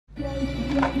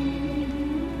I'm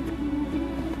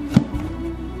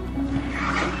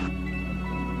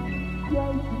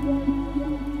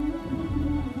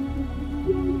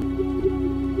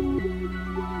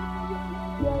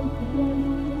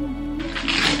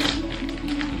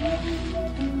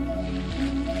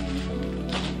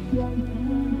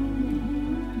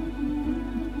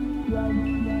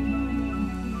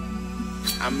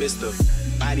Mr.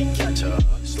 Body Catcher,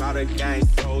 Slaughter Gang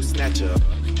Soul Snatcher.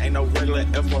 Ain't no regular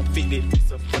F-150,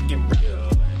 it's a fucking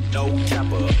rapper. No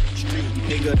capper, street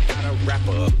nigga, not a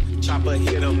rapper. Chopper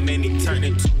hit him and he turned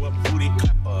into a booty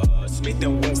clapper. Smith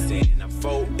 & Wesson, I'm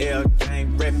 4L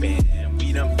gang reppin'.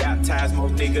 We done baptized more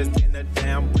niggas than the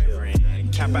damn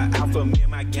reverend. Kappa Alpha, me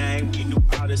and my gang, we do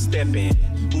all the steppin'.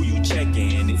 Who you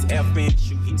checkin'? It's F-in,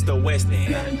 shoot east or west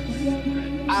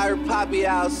end. I heard Poppy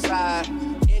outside.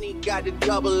 Got the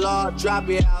double R, drop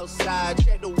it outside.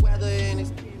 Check the weather and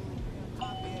it's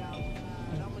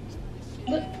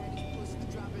Look.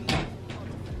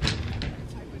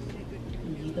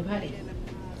 The body.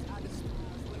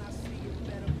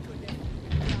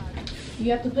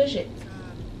 You have to push it.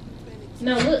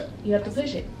 No, look. You have to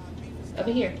push it.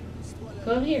 Over here.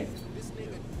 Go over here.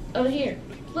 Over here.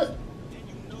 Look.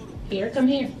 Here. Come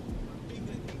here.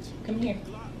 Come here.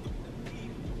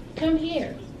 Come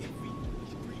here.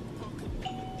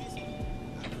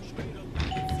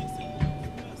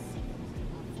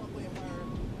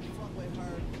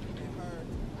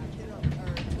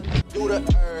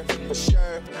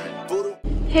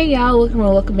 Hey y'all,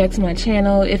 welcome back to my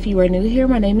channel. If you are new here,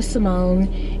 my name is Simone,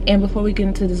 and before we get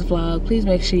into this vlog, please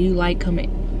make sure you like,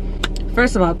 comment.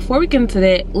 First of all, before we get into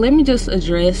that, let me just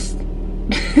address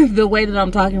the way that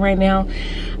I'm talking right now.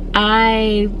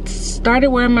 I started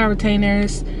wearing my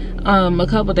retainers a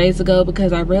couple days ago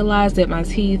because I realized that my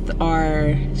teeth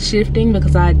are shifting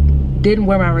because I didn't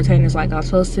wear my retainers like I was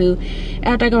supposed to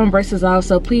after I got my braces off.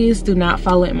 So please do not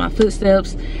follow in my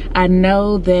footsteps. I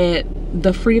know that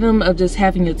the freedom of just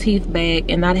having your teeth back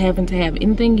and not having to have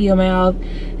anything in your mouth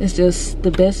is just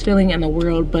the best feeling in the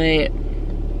world, but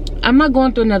I'm not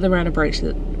going through another round of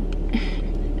braces.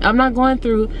 I'm not going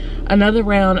through another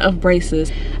round of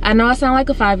braces. I know I sound like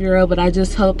a 5-year-old, but I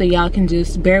just hope that y'all can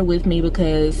just bear with me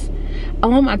because I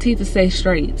want my teeth to stay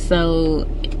straight. So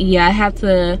yeah, I have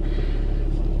to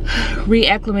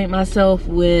reacclimate myself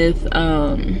with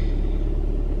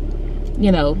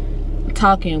you know,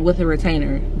 talking with a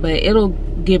retainer, but it'll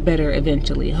get better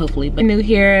eventually, hopefully. But new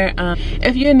here,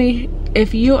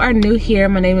 if you are new here,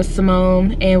 my name is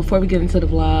Simone, and before we get into the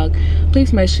vlog,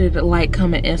 please make sure to like,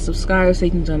 comment, and subscribe so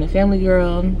you can join the family,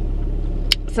 girl.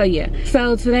 So yeah,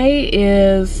 so today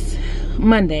is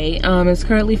Monday. It's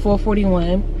currently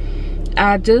 4:41.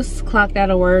 I just clocked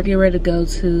out of work, get ready to go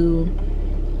to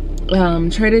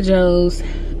Trader Joe's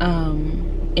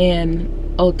and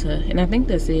Ulta, and I think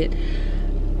that's it.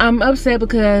 I'm upset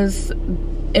because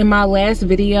in my last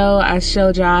video I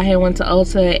showed y'all I had went to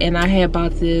Ulta and I had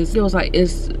bought this. It was like,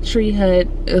 it's Tree Hut,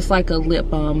 it's like a lip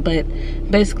balm, but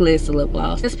basically it's a lip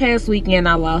gloss. This past weekend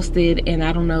I lost it and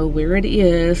I don't know where it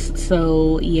is.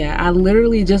 So yeah, I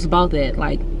literally just bought that,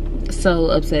 like, so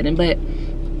upsetting. But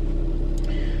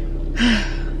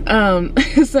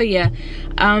so yeah,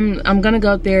 I'm gonna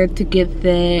go up there to get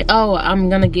that. Oh, I'm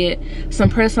gonna get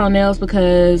some press-on nails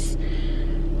because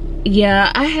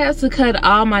yeah, I had to cut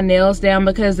all my nails down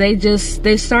because they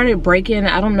started breaking.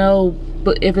 I don't know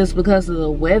if it's because of the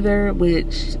weather,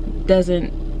 which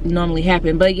doesn't normally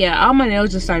happen, but yeah, all my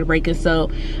nails just started breaking.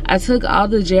 So I took all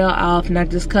the gel off and I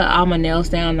just cut all my nails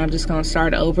down, and I'm just gonna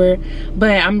start over.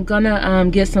 But I'm gonna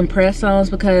get some press-ons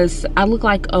because I look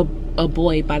like a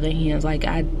boy by the hands. Like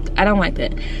I don't like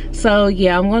that. So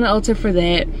yeah, I'm going to Ulta for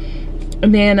that.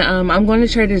 And then I'm going to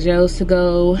Trader Joe's to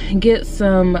go get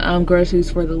some groceries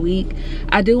for the week.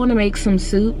 I do want to make some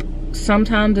soup.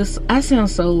 Sometimes I sound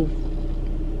so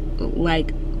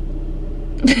like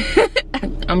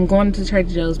I'm going to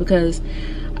Trader Joe's because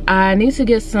I need to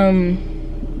get some,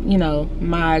 you know,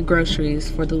 my groceries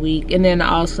for the week. And then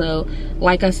also,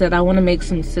 like I said, I want to make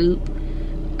some soup.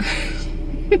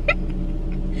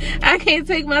 I can't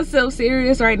take myself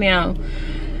serious right now.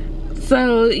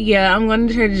 So yeah, I'm going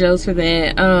to Trader Joe's for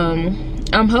that.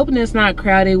 I'm hoping it's not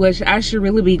crowded, which I should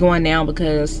really be going now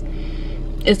because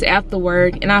it's after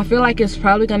work, and I feel like it's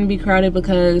probably going to be crowded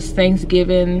because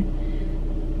Thanksgiving.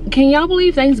 Can y'all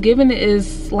believe Thanksgiving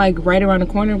is like right around the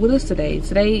corner? What is today?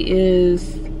 Today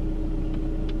is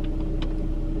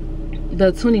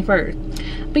the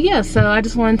 21st. But yeah, so I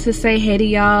just wanted to say hey to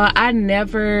y'all. I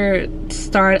never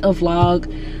start a vlog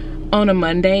on a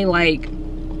Monday. Like,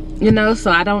 you know,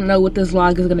 so I don't know what this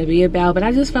vlog is gonna be about, but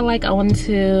I just felt like I wanted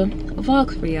to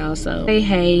vlog for y'all. So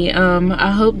hey,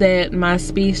 I hope that my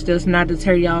speech does not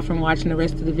deter y'all from watching the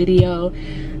rest of the video.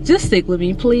 Just stick with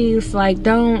me, please. Like,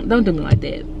 don't do me like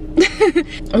that.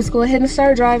 Let's go ahead and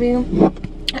start driving.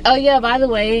 Oh yeah, by the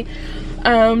way,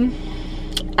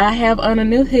 I have on a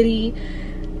new hoodie.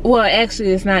 Well,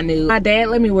 actually it's not new. My dad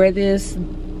let me wear this.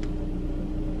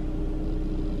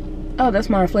 Oh, that's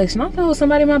my reflection. I thought it was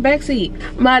somebody in my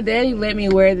backseat. My daddy let me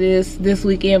wear this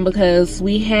weekend because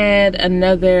we had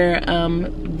another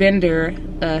vendor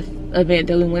event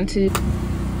that we went to.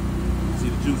 See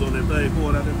the juice on that thing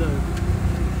pouring out that thing?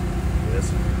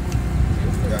 Yes.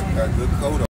 Got a good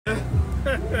coat on.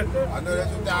 I know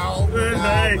that's your dog.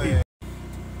 Man.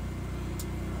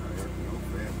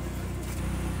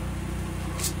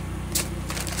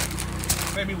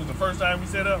 Maybe it was the first time we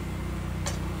set up.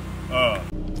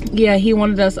 Yeah, he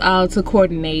wanted us all to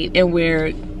coordinate and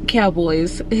wear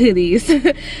Cowboys hoodies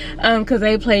because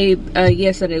they played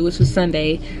yesterday, which was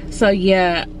Sunday. So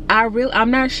yeah,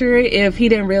 I'm not sure if he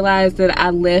didn't realize that I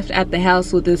left at the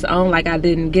house with this on, like I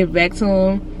didn't give it back to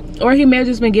him, or he may have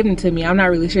just been giving it to me. I'm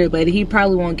not really sure, but he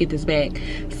probably won't get this back.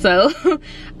 So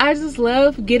I just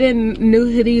love getting new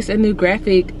hoodies and new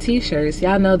graphic t-shirts.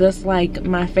 Y'all know that's like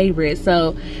my favorite.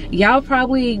 So y'all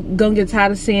probably gonna get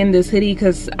tired of seeing this hoodie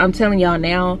because I'm telling y'all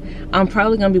now, I'm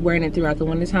probably gonna be wearing it throughout the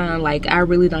winter time. Like, I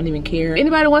really don't even care.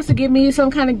 Anybody wants to give me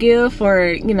some kind of gift for,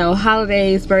 you know,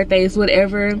 holidays, birthdays,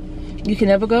 whatever, you can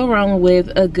never go wrong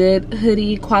with a good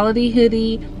hoodie, quality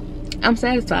hoodie. I'm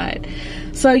satisfied.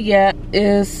 So yeah,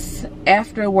 it's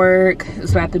after work.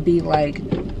 It's about to be like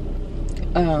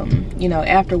you know,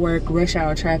 after work rush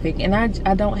hour traffic, and I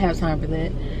don't have time for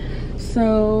that.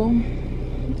 So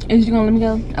is you gonna let me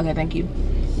go? Okay, thank you.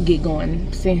 Get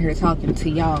going. Sitting here talking to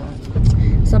y'all.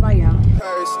 So bye, y'all.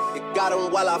 It got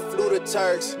him while I flew the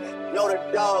Turks. Know the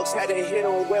dogs had to hit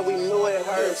him where we knew it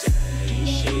hurts. Gang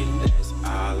shit, that's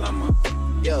all I'm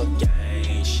on. Yeah.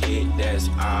 Gang shit, that's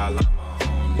all I'm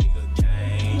on. Nigga,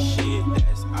 gang shit,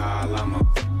 that's all I'm on.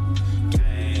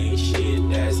 Gang shit,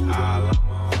 that's all I'm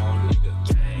on. Nigga,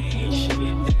 gang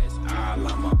shit, that's all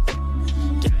I'm on.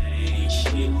 Gang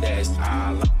shit, that's all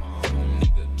I'm on.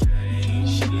 Nigga, gang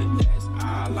shit, that's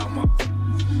all I'm on.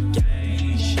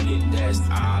 Gang shit, that's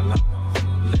all I'm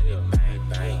on. Let it bang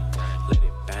bang, let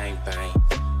it bang bang,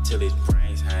 till his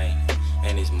brains hang,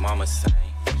 and his mama sang,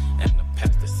 and the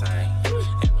pastor sang,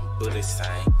 and them bullets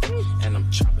sang, and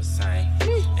them choppers sang,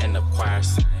 and the choir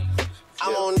sang.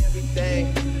 I'm on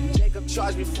everything. Jacob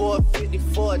charged me $450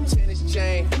 for a tennis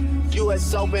chain.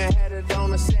 US Open had it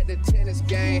on us at the tennis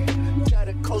game. Tell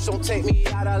the coach don't take me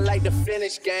out, I like to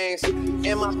finish games.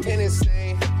 And my pen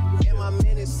insane, and my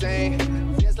men insane.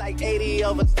 There's like 80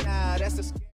 of us now, that's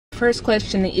the First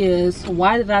question is,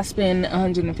 why did I spend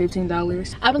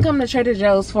 $115? I've been coming to Trader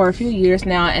Joe's for a few years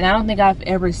now, and I don't think I've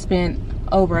ever spent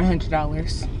over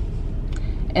 $100.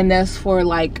 And that's for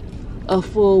like a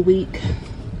full week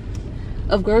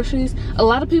of groceries. A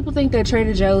lot of people think that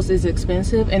Trader Joe's is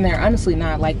expensive, and they're honestly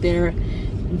not. Like, they're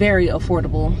very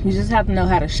affordable. You just have to know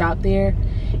how to shop there.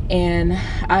 And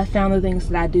I found the things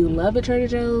that I do love at Trader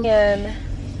Joe's, and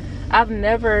I've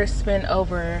never spent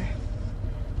over,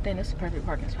 dang, that's a perfect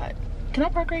parking spot. Can I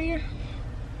park right here?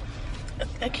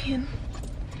 I can.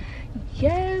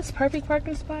 Yes, perfect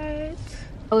parking spot.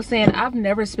 I was saying, I've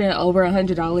never spent over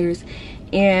 $100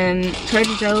 in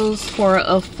Trader Joe's for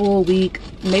a full week,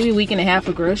 maybe week and a half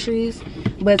of groceries.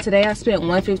 But today I spent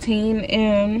 $115,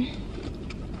 and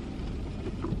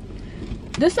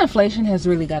this inflation has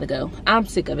really got to go. I'm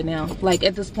sick of it now. Like,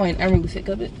 at this point, I'm really sick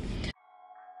of it.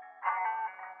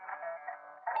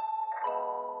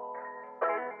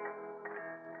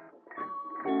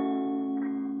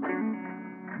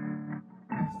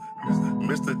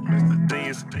 Mr.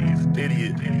 Dance,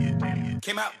 idiot.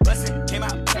 Came out bustin', came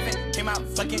out trappin', came out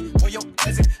fucking on your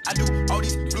cousin. I do all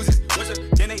these bruises, worse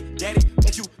than they daddy.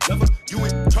 But you lover, you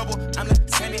in trouble. I'm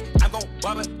lieutenant. I'm gon'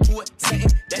 rob her to a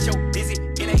sentence. That's your busy,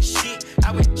 it ain't shit.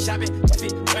 I went shopping, with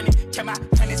it running. Kept my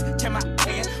hundreds, kept my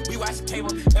hand. We watched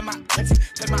cable in my auntie,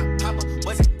 cause my papa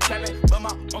wasn't trapping, but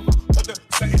my uncle up the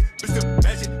second. Mr.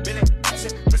 Magic, Billy,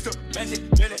 Action, Mr. Magic,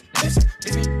 Billy, Action.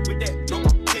 Hit me with that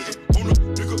local digit. On the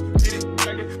nigga, get it,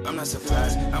 drag it. I'm not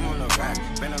surprised, I'm on the ride.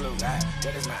 Been a little ride,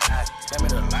 that is my eyes. Spam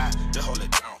it a lie, just hold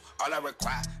it down. All I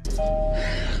require.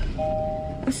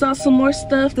 I saw some more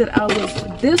stuff that I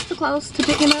was this close to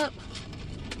picking up,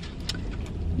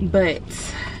 but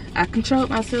I controlled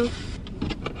myself.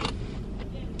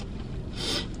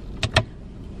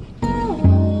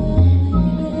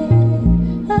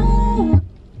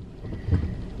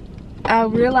 I I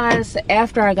realized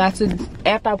after I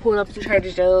pulled up to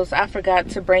Trader Joe's, I forgot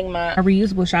to bring my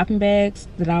reusable shopping bags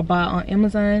that I bought on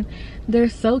Amazon. They're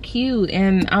so cute,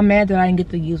 and I'm mad that I didn't get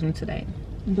to use them today,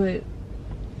 but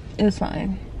it's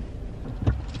fine.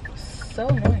 So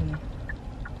annoying.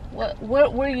 What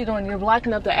are you doing? You're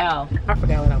blocking up the owl. I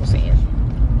forgot what I was saying.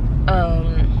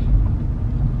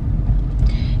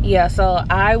 Yeah, so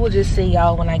I will just see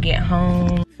y'all when I get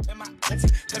home.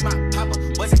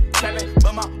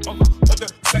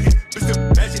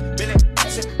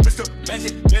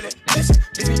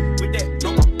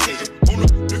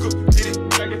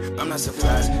 I'm not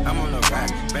surprised, I'm on the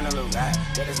ride, been a little ride,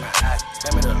 that is my eyes,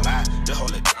 spam it a lot, just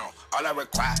hold it down. All I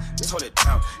require, just hold it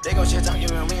down. They gon' shit talk you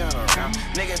and we on around.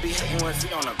 Niggas be hating with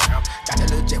feet on the ground. Got the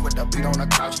little jet with the beat on the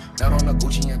couch. Belt on the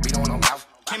Gucci and beat on the mouth.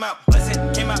 Came out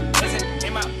buzzin', came out buzzin',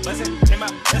 came out buzzin', came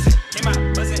out buzzin', came out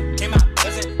buzzin', came out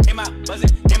buzzin', came out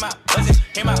buzzin', came out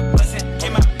buzzin', came out buzzin',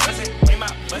 came out buzzin', came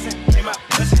out buzzin', came out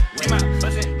buzzin', came out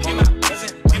buzzin', came out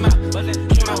buzzin', came out buzzin',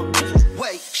 came out buzzin'.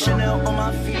 Wait, Chanel on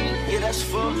my feet, yeah that's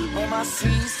full on my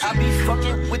sleeves. I be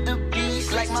fucking with the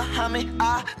bees like Muhammad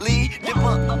Ali. Dip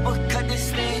her uppercut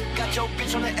this thing, got your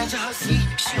bitch on the edge of her seat.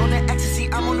 She on the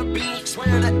ecstasy, I'm on the beat.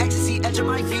 Swear the ecstasy, edge of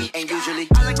my feet. And usually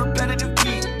I like repetitive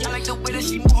beat. I like the way that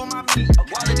she move on my feet. A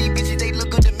lot of these bitches they look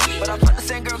good to me, but I fuck the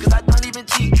same girl cause I don't even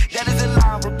cheat. That is a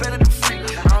lie, repetitive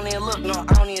freak. I don't even look, no,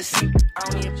 I don't even see, I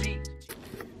don't even beat.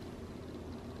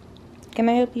 Can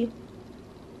I help you?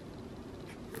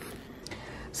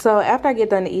 So after I get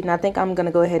done eating, I think I'm gonna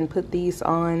go ahead and put these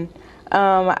on.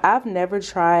 I've never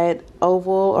tried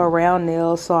oval or round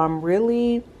nails, so I'm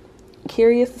really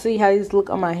curious to see how these look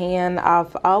on my hand.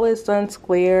 I've always done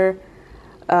square.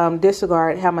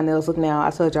 Disregard how my nails look now.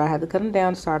 I told you I had to cut them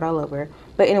down, start all over.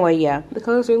 But anyway, yeah, the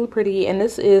color's really pretty, and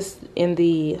this is in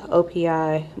the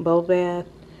OPI Bold Bath.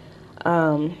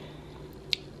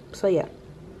 So yeah,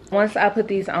 once I put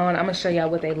these on, I'm gonna show y'all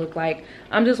what they look like.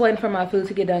 I'm just waiting for my food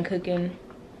to get done cooking,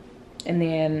 and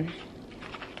then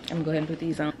I'm gonna go ahead and put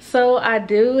these on. So I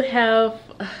do have,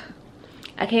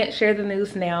 I can't share the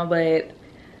news now, but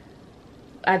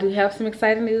I do have some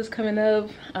exciting news coming up.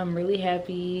 I'm really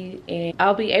happy, and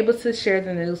I'll be able to share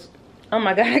the news. Oh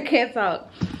my god, I can't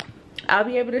talk. I'll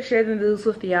be able to share the news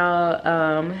with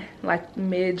y'all like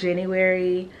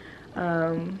mid-January.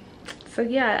 So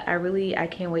yeah, I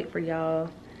can't wait for y'all,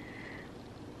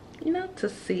 you know, to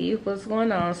see what's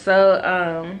going on.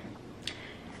 So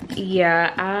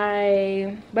yeah,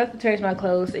 I'm about to change my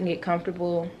clothes and get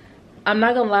comfortable. I'm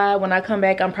not gonna lie, when I come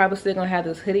back, I'm probably still gonna have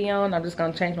this hoodie on. I'm just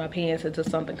gonna change my pants into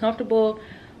something comfortable.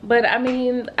 But I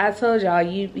mean, I told y'all,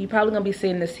 you probably gonna be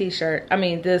seeing this t-shirt,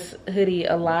 this hoodie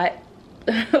a lot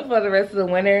for the rest of the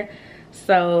winter.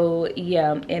 So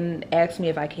yeah, and ask me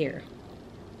if I care.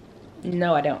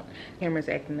 No, I don't. Camera's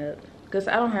acting up. Because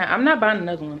I'm not buying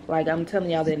another one. Like, I'm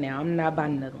telling y'all that now. I'm not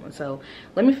buying another one. So,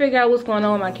 let me figure out what's going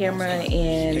on with my camera,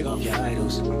 and I'll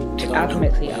come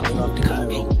back to y'all. Take off the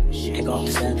Cairo, take off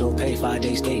the Sandro, pay 5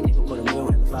 days stay, nigga, put a meal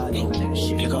in the 5 days.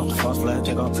 Take off the false flag,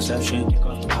 take off perception, take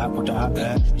off the pop with the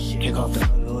iPad, take off the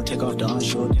unload, take off the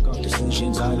unsure, take off the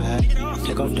solutions I've had,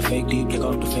 take off the fake deep, take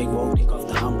off the fake woke, take off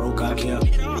the I'm broke, I care,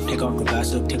 take off the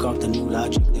gossip, take off the new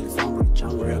logic, nigga, I'm rich,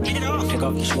 I'm real, take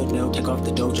off the Chanel, take off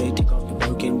the Doja, take off the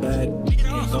Birkin bag,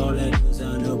 take all that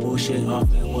designer bullshit off,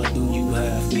 and what do you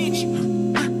have? Bitch,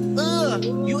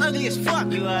 you ugly as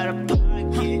fuck. You out of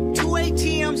pocket. 2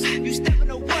 ATMs, you stepping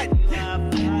to what? You out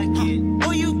of pocket.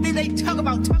 Who you think they talk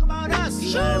about us?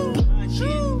 You out of pocket.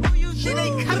 Who you think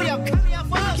they coming out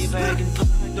for us?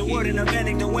 The word in the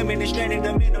manic, the women is stranded,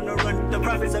 the men on the run, the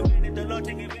prophets are banded, the Lord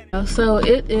taking advantage. So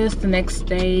it is the next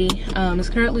day. It's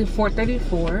currently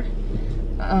 4:34.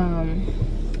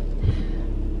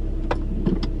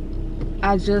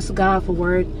 I just got off of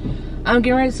work. I'm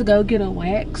getting ready to go get a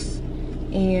wax,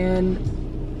 and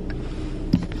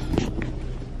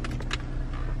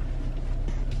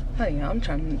oh yeah, I'm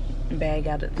trying to bag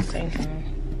out at the same time.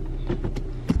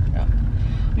 Yeah.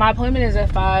 My appointment is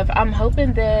at 5. I'm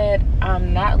hoping that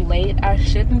I'm not late. I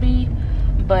shouldn't be,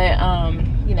 but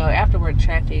you know, after work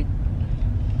traffic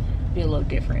be a little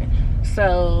different.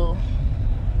 So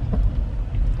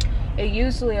it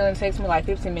usually only takes me like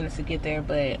 15 minutes to get there,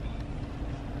 but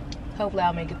hopefully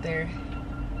I'll make it there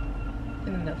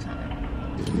in enough time.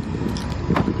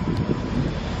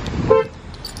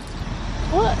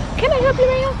 What? Can I help you,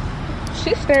 ma'am?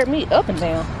 She stared me up and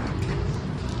down.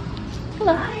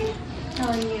 Hello. Hi. How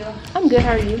are you? I'm good.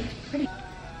 How are you? Pretty.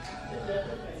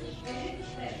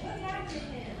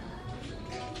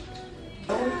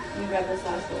 You grab this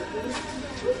last one, please.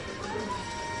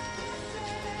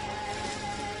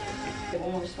 Get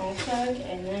one more small tug,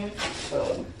 and then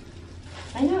boom.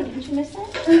 I know, didn't you miss that?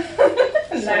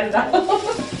 Not at all.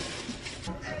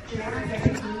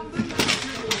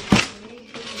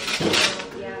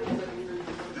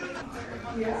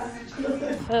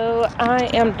 So I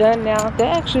am done now.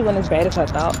 That actually wasn't as bad as I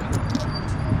thought.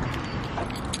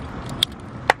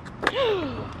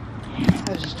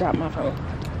 I just dropped my phone.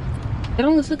 It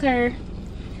only took her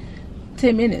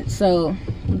 10 minutes, so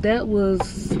that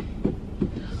was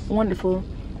wonderful.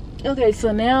 Okay,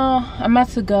 so now I'm about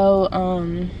to go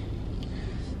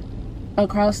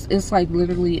across. It's like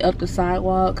literally up the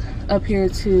sidewalk up here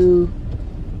to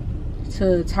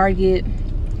Target.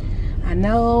 I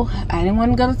know I didn't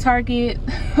want to go to Target,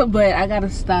 but I gotta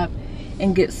stop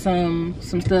and get some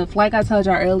stuff. Like I told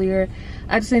y'all earlier,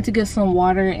 I just need to get some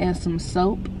water and some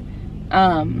soap,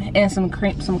 and some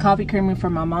coffee creamer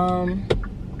for my mom,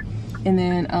 and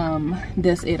then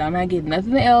that's it. I'm not getting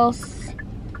nothing else.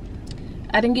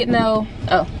 I didn't get no.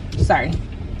 Oh, sorry.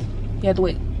 You had to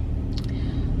wait.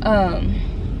 Oh,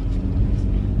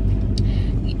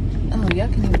 y'all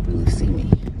can even really see me.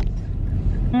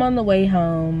 I'm on the way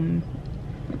home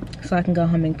so I can go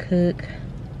home and cook.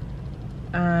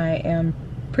 I am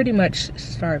pretty much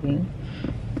starving.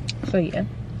 So yeah.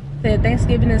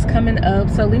 Thanksgiving is coming up,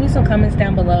 so leave me some comments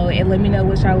down below and let me know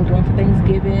what y'all are doing for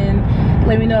Thanksgiving.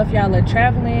 Let me know if y'all are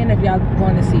traveling, if y'all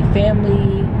going to see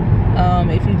family,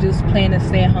 if you just plan to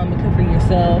stay at home and cook for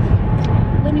yourself.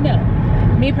 Let me know.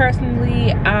 Me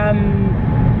personally,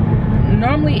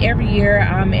 normally every year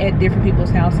I'm at different people's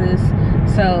houses,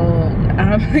 so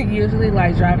I'm usually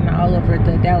like driving all over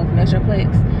the Dallas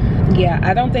Metroplex. Yeah,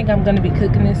 I don't think I'm gonna be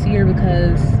cooking this year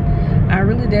because I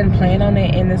really didn't plan on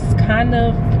it, and it's kind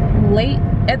of late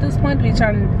at this point to be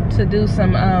trying to do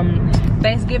some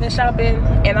Thanksgiving shopping,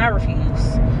 and I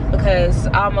refuse because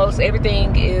almost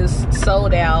everything is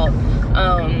sold out.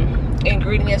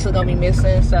 Ingredients are gonna be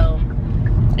missing, so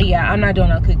yeah, I'm not doing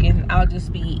no cooking. I'll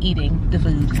just be eating the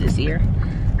food this year.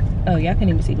 Oh, y'all can't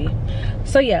even see me.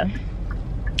 So yeah,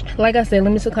 like I said,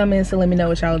 leave me some comments and let me know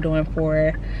what y'all are doing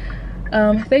for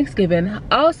Thanksgiving.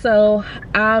 Also,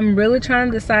 I'm really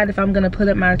trying to decide if I'm gonna put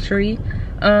up my tree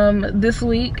this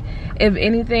week. If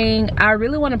anything, I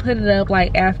really want to put it up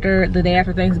like after the day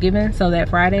after Thanksgiving, so that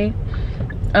Friday.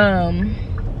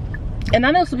 And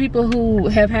I know some people who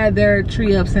have had their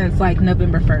tree up since like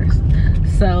November 1st,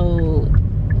 so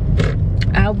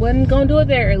I wasn't gonna do it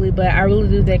that early, but I really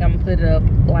do think I'm gonna put it up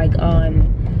like on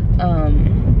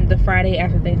the Friday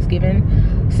after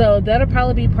Thanksgiving. So that'll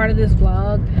probably be part of this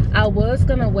vlog. I was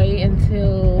gonna wait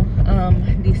until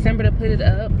December to put it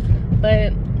up,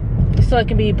 but so it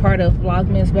can be part of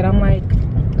Vlogmas, but I'm like,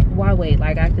 why wait?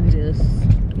 Like, I can just,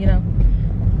 you know,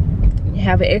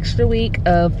 have an extra week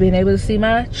of being able to see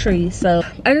my tree. So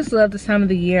I just love this time of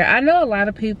the year. I know a lot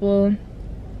of people,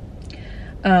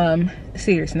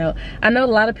 serious note, I know a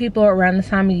lot of people around this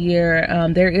time of year,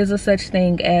 there is a such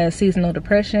thing as seasonal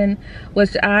depression,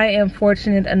 which I am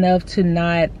fortunate enough to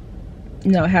not,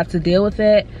 you know, have to deal with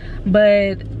it.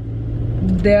 But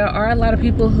there are a lot of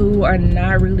people who are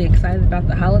not really excited about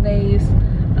the holidays,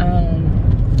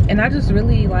 and I just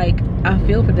really, like, I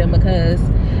feel for them because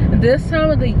this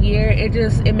time of the year,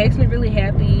 it makes me really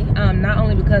happy, not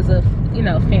only because of, you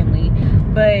know, family,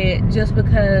 but just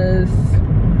because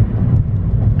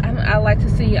I like to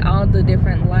see all the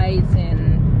different lights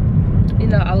and, you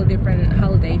know, all the different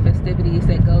holiday festivities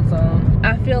that goes on.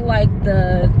 I feel like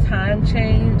the time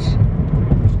change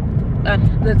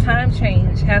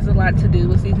has a lot to do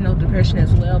with seasonal depression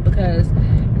as well, because,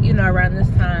 you know, around this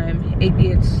time it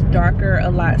gets darker a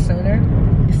lot sooner.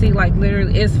 You see, like,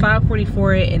 literally it's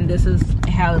 5:44 and this is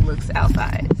how it looks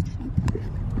outside.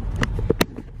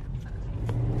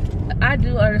 I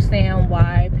do understand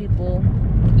why people,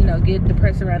 you know, get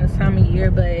depressed around this time of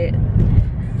year, but,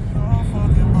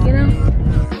 you know,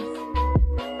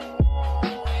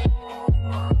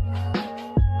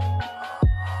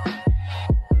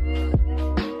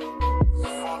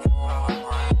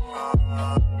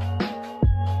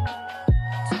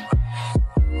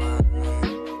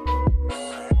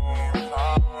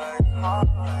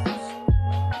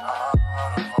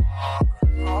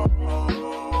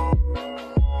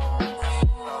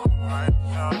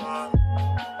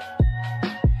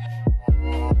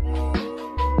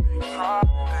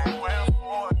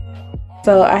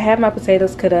 so I have my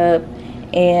potatoes cut up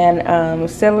and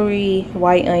celery,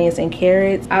 white onions, and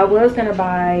carrots. I was gonna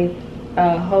buy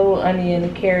a whole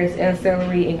onion, carrots, and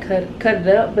celery and cut it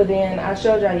up, but then I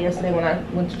showed y'all yesterday when I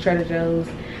went to Trader Joe's,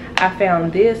 I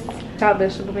found this chopped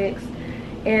vegetable mix,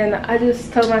 and I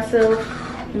just told myself,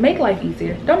 make life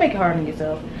easier. Don't make it hard on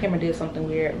yourself. Camera did something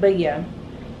weird, but yeah,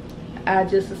 I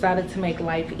just decided to make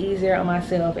life easier on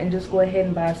myself and just go ahead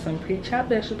and buy some pre-chopped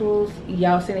vegetables.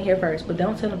 Y'all seen it here first, but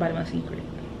don't tell nobody my secret.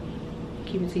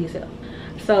 Keep it to yourself.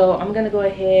 So I'm gonna go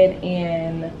ahead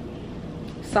and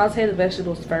saute the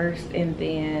vegetables first, and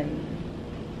then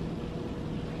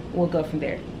we'll go from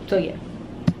there. So yeah,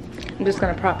 I'm just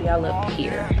gonna prop y'all up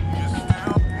here.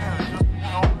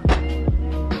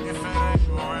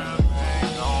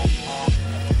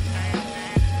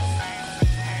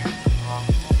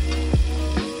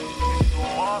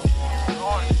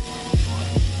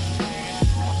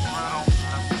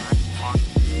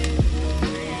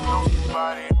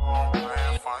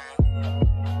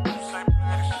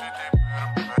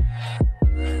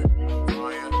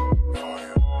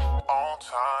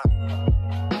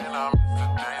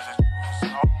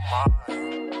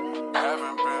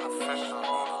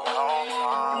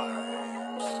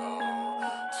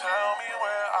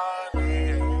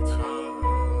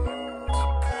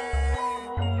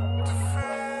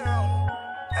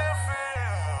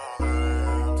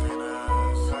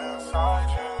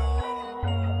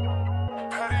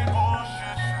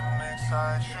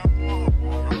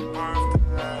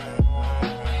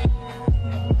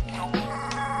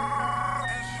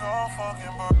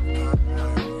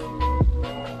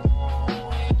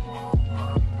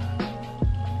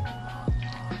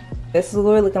 This is what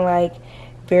we're looking like.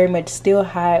 Very much still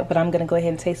hot, but I'm gonna go ahead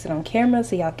and taste it on camera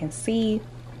so y'all can see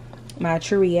my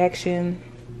true reaction.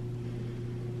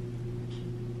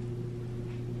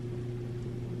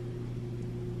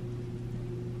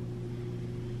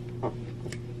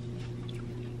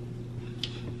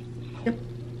 Yep.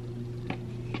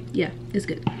 Yeah, it's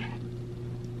good.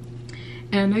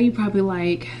 And I know you probably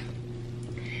like,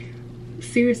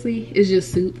 seriously, it's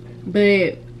just soup,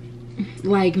 but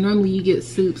like normally you get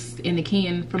soups in a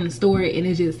can from the store and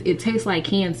it tastes like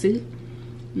canned soup.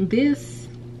 This,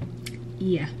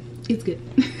 yeah, it's good.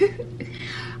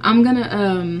 I'm gonna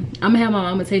have my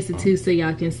mama taste it too so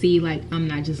y'all can see, like, I'm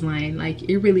not just lying. Like,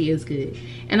 it really is good.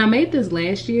 And I made this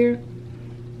last year,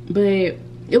 but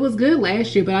it was good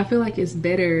last year, but I feel like it's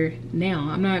better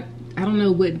now. I don't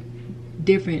know what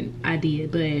different I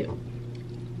did, but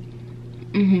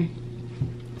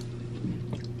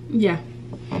yeah.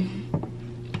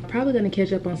 Probably gonna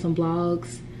catch up on some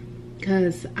vlogs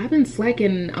because I've been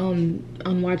slacking on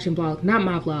watching vlogs. Not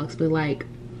my vlogs, but like,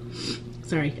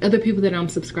 sorry, other people that I'm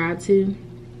subscribed to.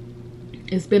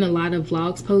 It's been a lot of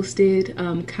vlogs posted.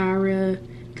 Kyra,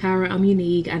 I'm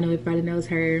Unique. I know everybody knows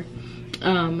her.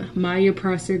 Maya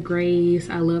Prosser Grace,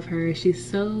 I love her. She's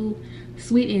so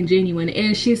sweet and genuine,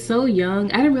 and she's so young.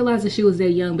 I didn't realize that she was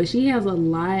that young, but she has a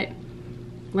lot,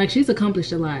 like, she's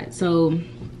accomplished a lot. So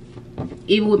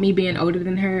even with me being older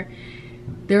than her,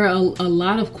 there are a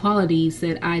lot of qualities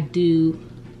that I do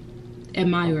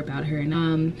admire about her.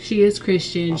 And she is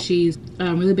Christian. She's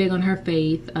really big on her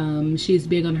faith. She's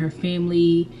big on her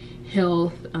family,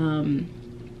 health,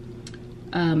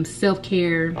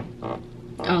 self-care,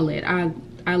 all that.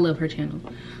 I love her channel.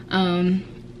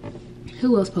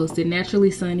 Who else posted?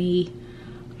 Naturally Sunny,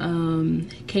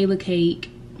 Kayla Cake,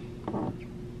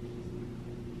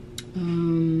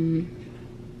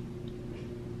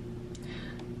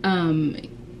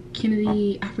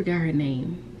 Kennedy, I forgot her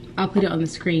name. I'll put it on the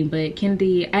screen, but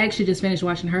Kennedy, I actually just finished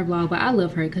watching her vlog, but I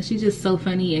love her because she's just so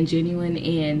funny and genuine,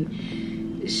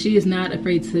 and she is not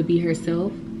afraid to be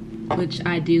herself, which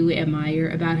I do admire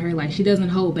about her. Like, she doesn't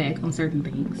hold back on certain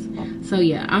things. So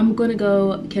yeah, I'm gonna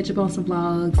go catch up on some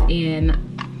vlogs, and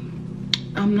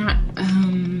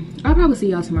I'll probably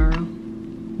see y'all tomorrow.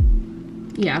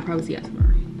 Yeah, I'll probably see y'all tomorrow.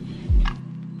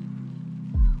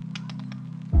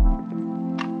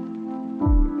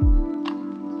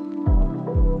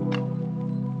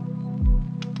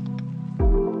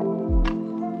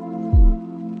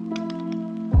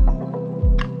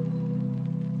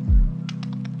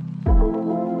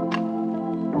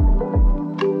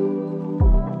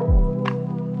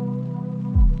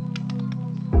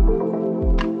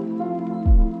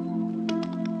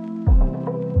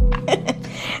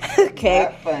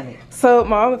 Okay, funny. So my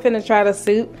mama finna try the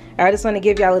soup. I just want to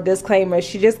give y'all a disclaimer.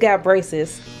 She just got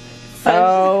braces.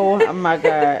 Oh my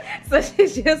god. So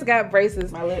she just got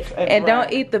braces. My lips and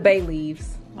don't eat the bay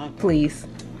leaves, okay, please.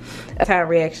 That's how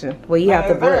reaction. Well, you have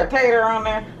to put a tater on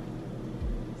there.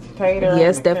 Tater.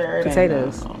 Yes, definitely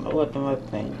potatoes. I don't know what the other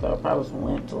things are. Probably some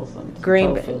lentils and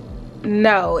green tofu.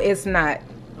 No, it's not.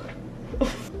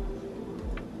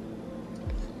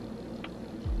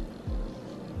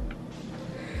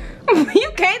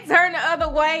 You can't turn the other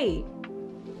way.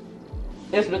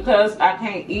 It's because I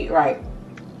can't eat right.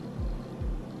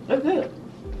 It's good.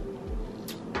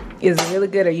 Is it really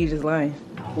good, or you just lying?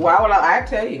 Why would I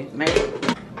tell you, maybe?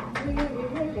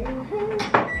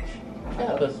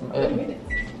 put some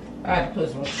I had to put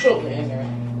some sugar in there.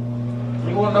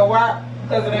 You wanna know why?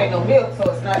 Because it ain't no milk, so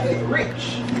it's not as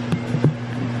rich.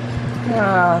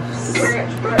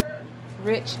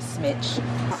 Rich Smitch.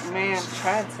 Man,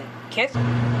 tried to catch it.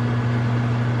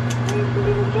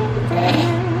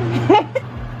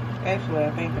 Actually,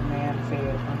 I think the man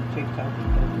said on TikTok.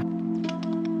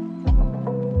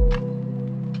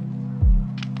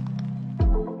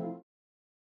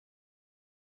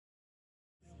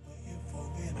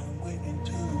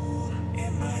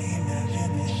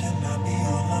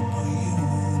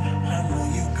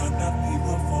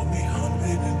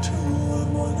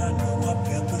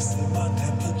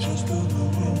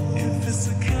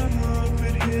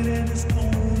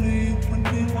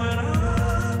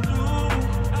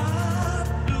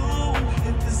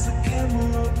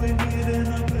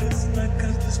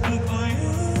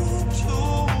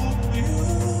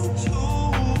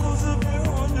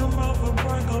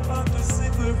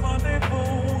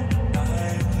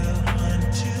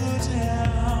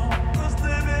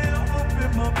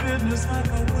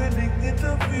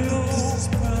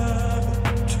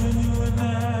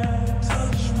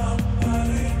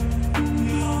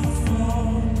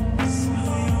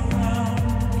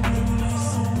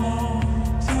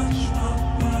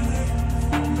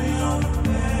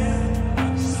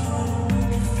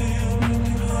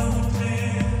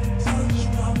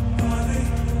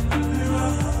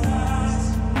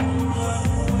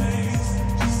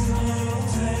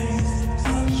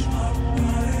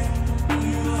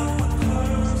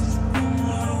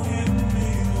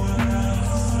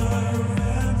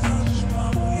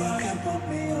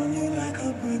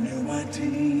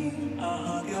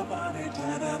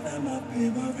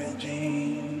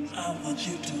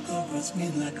 Me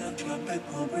like a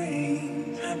tropical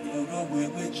breeze. I'm far away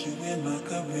with you in my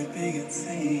Caribbean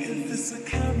sea. If it's a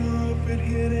camera up in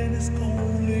here, then it's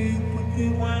only with me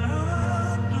when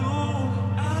I do.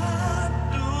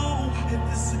 If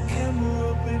it's a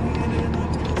camera up in here,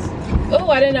 then oh,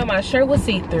 I didn't know my shirt was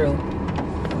see-through.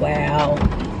 Wow.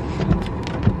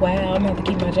 Wow, I'm gonna have to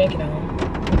keep my jacket on.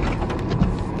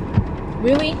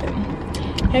 Really?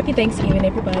 Happy Thanksgiving,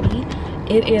 everybody.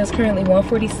 It is currently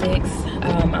 1:46.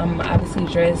 I'm obviously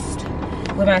dressed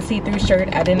with my see-through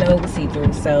shirt. I didn't know it was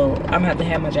see-through, so I'm gonna have to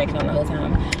have my jacket on the whole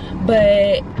time.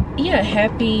 But yeah,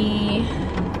 happy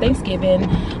Thanksgiving.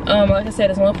 Like I said,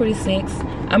 it's 1:46.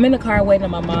 I'm in the car waiting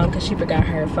on my mom because she forgot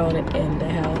her phone in the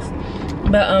house.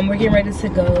 But we're getting ready to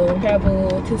go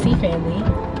travel to see family.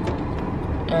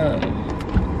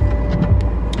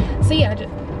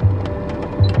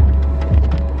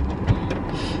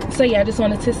 So yeah, I just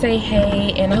wanted to say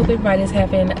hey, and I hope everybody's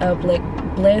having a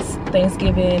blessed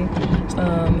Thanksgiving,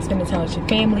 spending time with your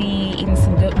family, eating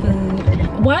some good food.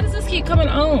 Why does this keep coming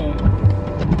on?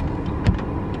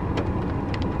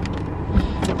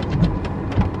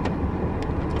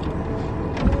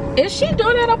 Is she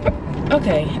doing that on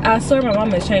okay, I swear my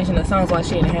mama is changing the songs while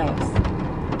she in the house.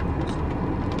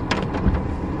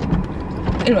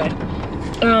 Anyway,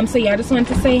 so yeah, I just wanted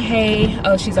to say hey.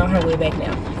 Oh, she's on her way back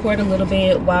now. Record a little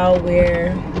bit while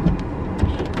we're,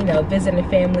 you know, visiting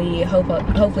family.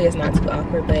 Hopefully it's not too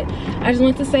awkward, but I just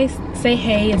want to say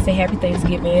hey and say happy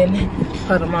Thanksgiving.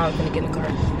 Hold on, mom's gonna get in the car.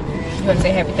 You want to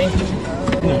say happy Thanksgiving?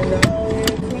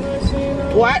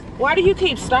 Why do you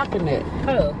keep stopping it?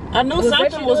 Oh, I knew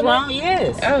something was wrong. That?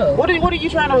 Yes. Oh. What are you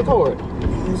trying to record?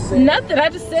 Nothing. I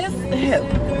just said.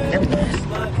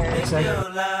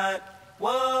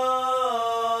 Whoa,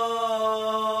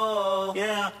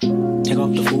 yeah. Take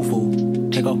off the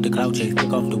foo-foo, take off the cloud chase,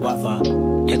 take off the Wi-Fi,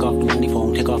 take off the money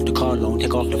phone, take off the car loan,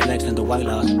 take off the flex and the white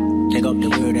loss, take off the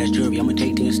weird ass jewelry. I'ma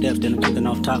take 10 steps, then I'm taking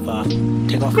off top 5.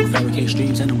 Take off the fabricate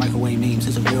streams and the microwave memes.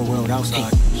 It's a real world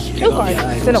outside. Take off the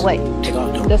eyes, sit away. Take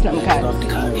off the that's not take off the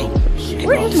Cairo.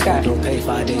 Where is Makai? Don't pay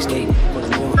 5 days skate.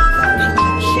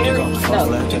 Take off the false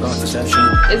flag, take off deception.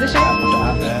 Is it Sherry?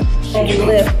 Take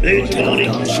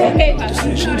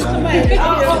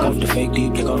off the fake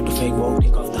deep, take off the fake woke,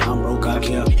 take off the I'm broke, I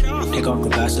care. Take off the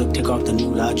gossip, take off the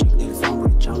new logic, if I'm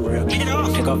rich, I'm real.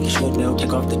 Take off the Chanel,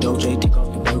 take off the Doja, take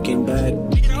off the Birkin bag.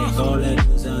 Take all that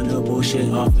designer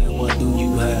bullshit off, and what do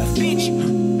you have? Bitch,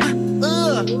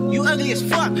 you ugly as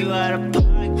fuck. You out of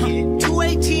pocket. 2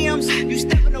 ATMs, you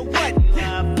stepping to what?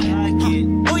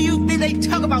 Who you think they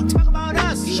talk about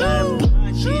us? You out of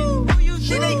pocket. Who you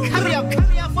think they carry up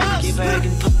for us? Keep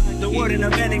bagging the word in the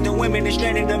panic, the women is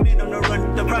stranded, the men on the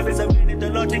run, the profits are minute,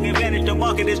 the law taking advantage, the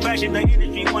market is crashing, the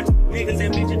industry wants niggas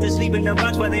and bitches to sleep in the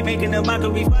box while they making a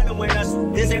mockery following us.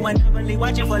 This ain't monopoly,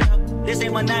 watching for luck. This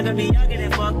ain't monogamy, y'all getting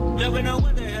fucked. Never know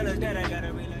what the hell is that, I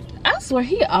gotta realize. I swear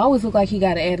he always look like he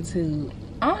got an attitude.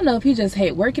 I don't know if he just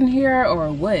hate working here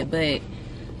or what, but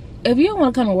if you don't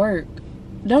want to come to work,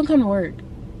 don't come to work.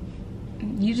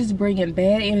 You just bringing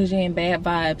bad energy and bad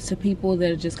vibes to people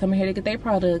that are just coming here to get their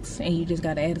products, and you just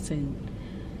got an attitude.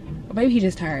 Or maybe he's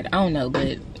just tired. I don't know,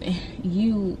 but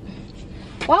you,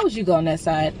 why would you go on that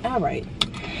side? All right.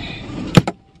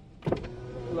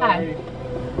 Hi.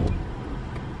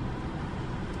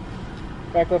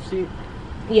 Back up seat?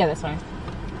 Yeah, that's fine.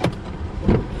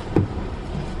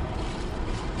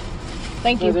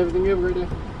 Thank you. That's everything you have right there?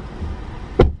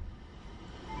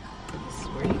 I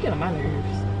swear, you get on my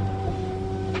nerves.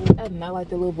 I do not like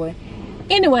the little boy.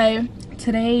 Anyway,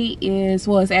 today is,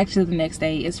 well, it's actually the next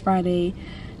day. It's Friday,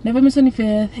 November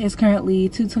 25th. It's currently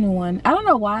 2:21. I don't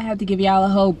know why I have to give y'all a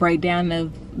whole breakdown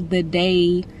of the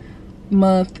day,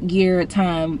 month, year,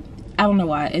 time. I don't know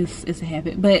why. It's a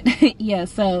habit. But yeah,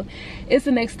 so it's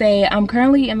the next day. I'm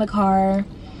currently in the car.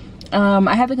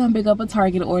 I had to come pick up a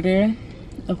Target order.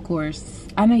 Of course,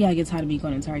 I know y'all get tired of me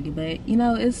going to Target, but you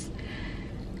know, it's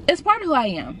part of who I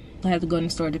am. I have to go in the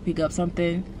store to pick up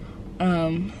something.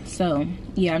 So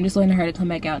yeah, I'm just waiting for her to come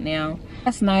back out now.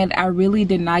 Last night I really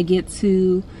did not get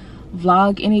to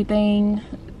vlog anything.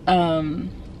 I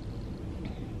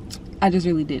just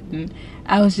really didn't.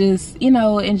 I was just, you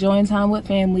know, enjoying time with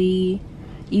family,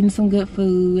 eating some good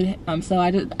food. So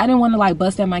I didn't want to like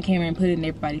bust out my camera and put it in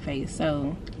everybody's face.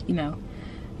 So, you know,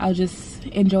 I was just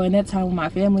enjoying that time with my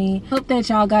family. Hope that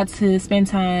y'all got to spend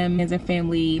time as a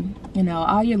family, you know,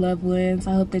 all your loved ones.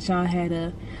 I hope that y'all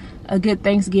had a good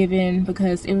Thanksgiving,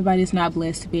 because everybody's not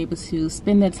blessed to be able to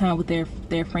spend that time with their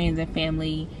friends and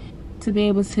family, to be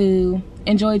able to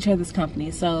enjoy each other's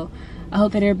company. So I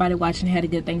hope that everybody watching had a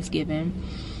good Thanksgiving.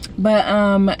 But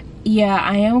yeah,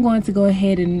 I am going to go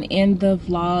ahead and end the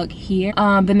vlog here.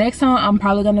 The next time I'm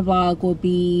probably gonna vlog will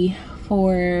be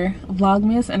for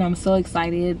Vlogmas, and I'm so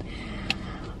excited.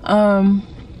 Yeah,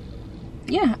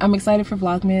 I'm excited for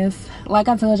Vlogmas. Like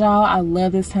I told y'all, I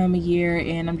love this time of year,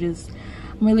 and I'm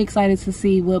really excited to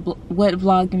see what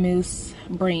Vlogmas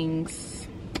brings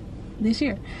this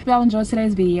year. If y'all enjoyed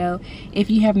today's video, if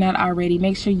you have not already,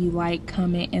 make sure you like,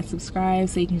 comment, and subscribe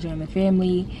so you can join the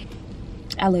family.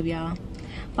 I love y'all.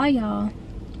 Bye, y'all.